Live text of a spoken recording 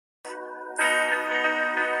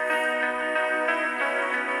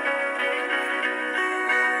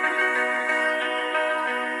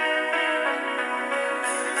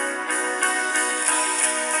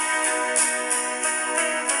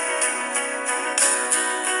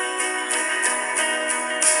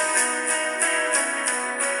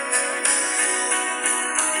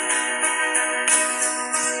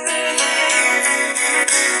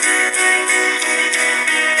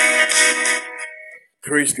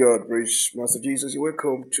God, praise Master Jesus. You're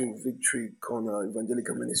welcome to Victory Corner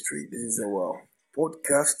Evangelical Ministry. This is our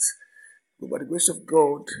podcast. By the grace of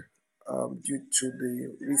God, due to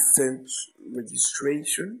the recent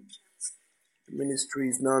registration, the ministry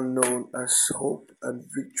is now known as Hope and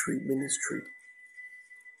Victory Ministry.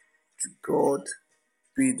 To God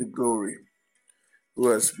be the glory, who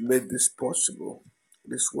has made this possible.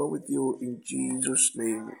 It is well with you in Jesus'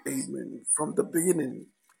 name. Amen. From the beginning,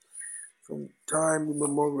 from time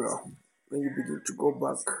immemorial, when you begin to go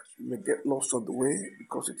back, you may get lost on the way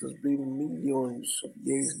because it has been millions of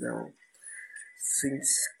years now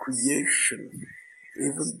since creation.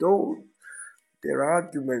 Even though there are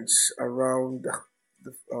arguments around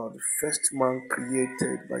the first man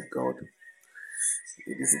created by God,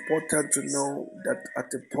 it is important to know that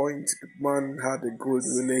at a point the man had a good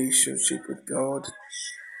relationship with God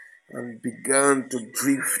and began to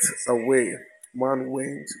drift away. Man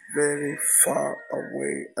went very far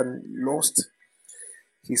away and lost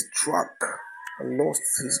his track, and lost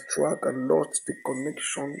the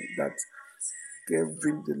connection that gave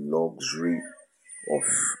him the luxury of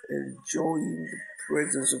enjoying the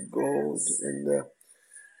presence of God and the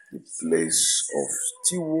place of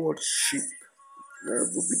stewardship.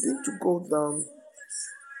 We begin to go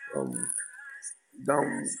um,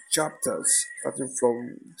 down chapters, starting from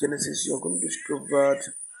Genesis. You're going to discover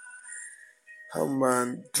how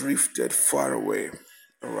man drifted far away.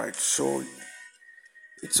 All right, so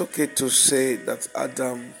it's okay to say that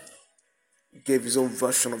Adam gave his own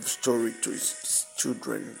version of the story to his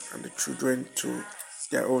children, and the children to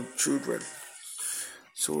their own children.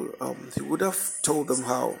 So he would have told them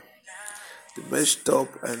how they messed up,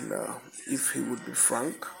 and if he would be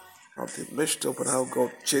frank, how they messed up and how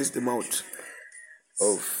God chased them out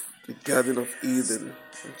of the Garden of Eden.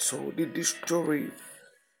 And so this story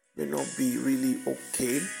may not be really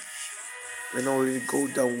okay, may not really go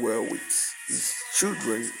down well with his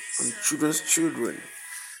children and children's children,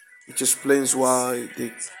 which explains why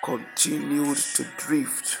they continued to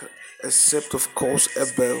drift, except of course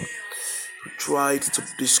Abel, who tried to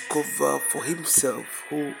discover for himself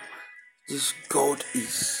who this God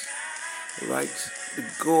is, right? The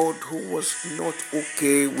God who was not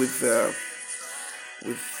okay with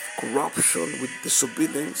corruption, with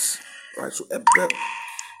disobedience, right? So Abel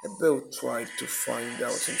tried to find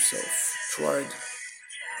out himself, tried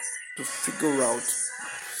to figure out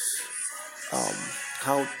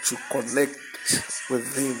how to connect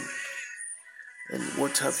with him and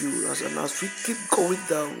what have you. And as we keep going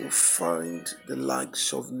down, we'll find the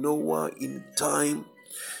likes of Noah in time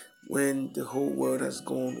when the whole world has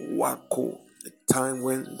gone wacko, a time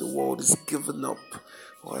when the world is given up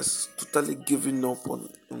or has totally given up on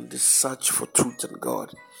the search for truth and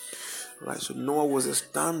God. Right, so Noah was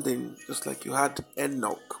standing just like you had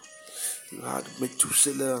Enoch, you had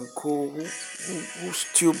Methuselah and Co, who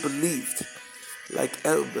still believed like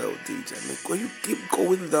Abel did. And like when you keep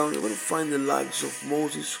going down, you're going to find the likes of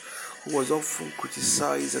Moses, who was often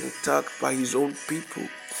criticized and attacked by his own people,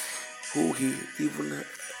 who he even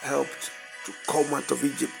helped to come out of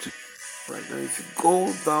Egypt. Right now, if you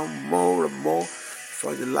go down more and more, you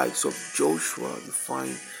find the likes of Joshua, you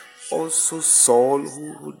find also Saul,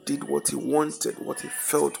 who did what he wanted, what he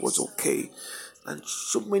felt was okay, and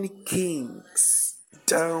so many kings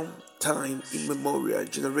down time immemorial,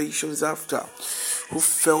 generations after, who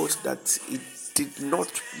felt that it did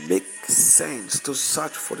not make sense to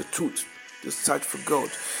search for the truth, to search for God.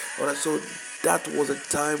 Alright, so that was a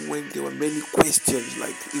time when there were many questions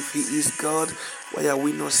like, if he is God, why are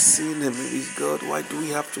we not seeing him? If he's God, why do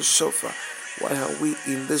we have to suffer? Why are we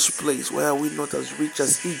in this place? Why are we not as rich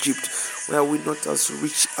as Egypt? Why are we not as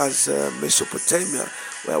rich as Mesopotamia?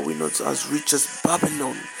 Why are we not as rich as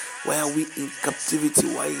Babylon? Why are we in captivity?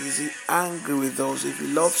 Why is he angry with us? If he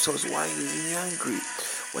loves us, why is he angry?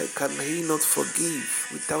 Why can he not forgive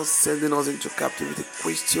without sending us into captivity?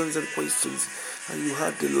 Questions and questions. And you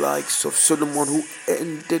had the likes of Solomon, who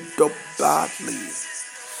ended up badly,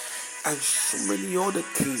 and so many other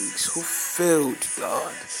kings who failed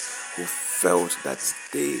God, who felt that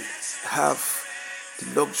they have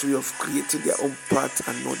the luxury of creating their own path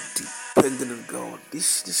and not depending on God.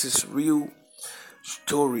 This is real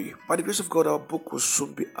story. By the grace of God, our book will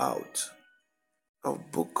soon be out. Our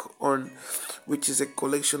book on which is a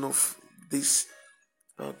collection of these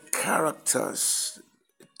characters,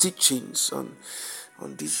 teachings on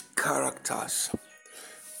these characters.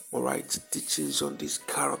 All right, teachings on these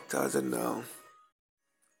characters and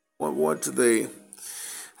what they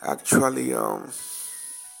actually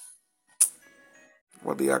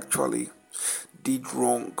what they actually did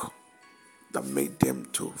wrong that made them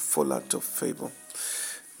to fall out of favor,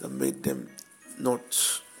 that made them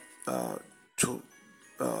not to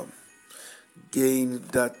gain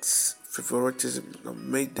that favoritism,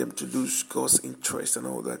 made them to lose God's interest and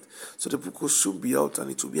all that. So the book will soon be out,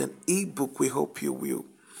 and it will be an e-book. We hope you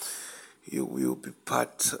will be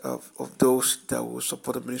part of those that will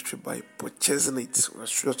support the ministry by purchasing it. We're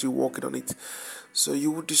seriously working on it. So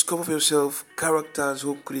you will discover for yourself characters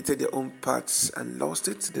who created their own paths and lost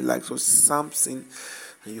it. The likes of Samson,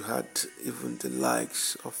 and you had even the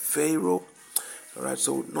likes of Pharaoh. Alright,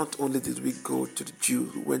 so not only did we go to the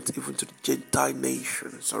Jews, we went even to the Gentile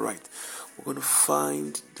nations. Alright, we're going to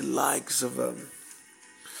find the likes of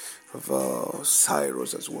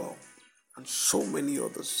Cyrus as well, and so many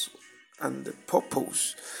others. And the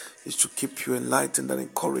purpose is to keep you enlightened and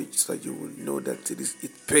encouraged, so that you will know that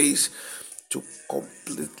it pays to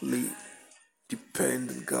completely depend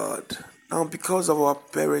on God. Now, because of our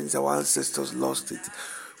parents, our ancestors lost it,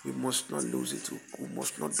 we must not lose it. We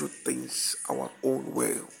must not do things our own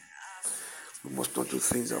way. We must not do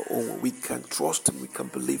things our own way. We can trust Him, we can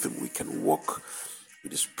believe Him, we can walk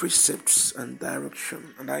with His precepts and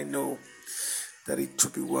direction. And I know that it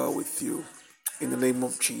will be well with you. In the name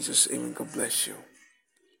of Jesus, amen. God bless you.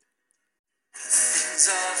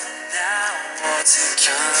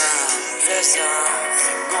 There's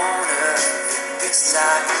nothing on earth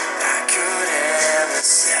beside I could ever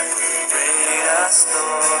separate us,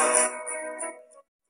 Lord.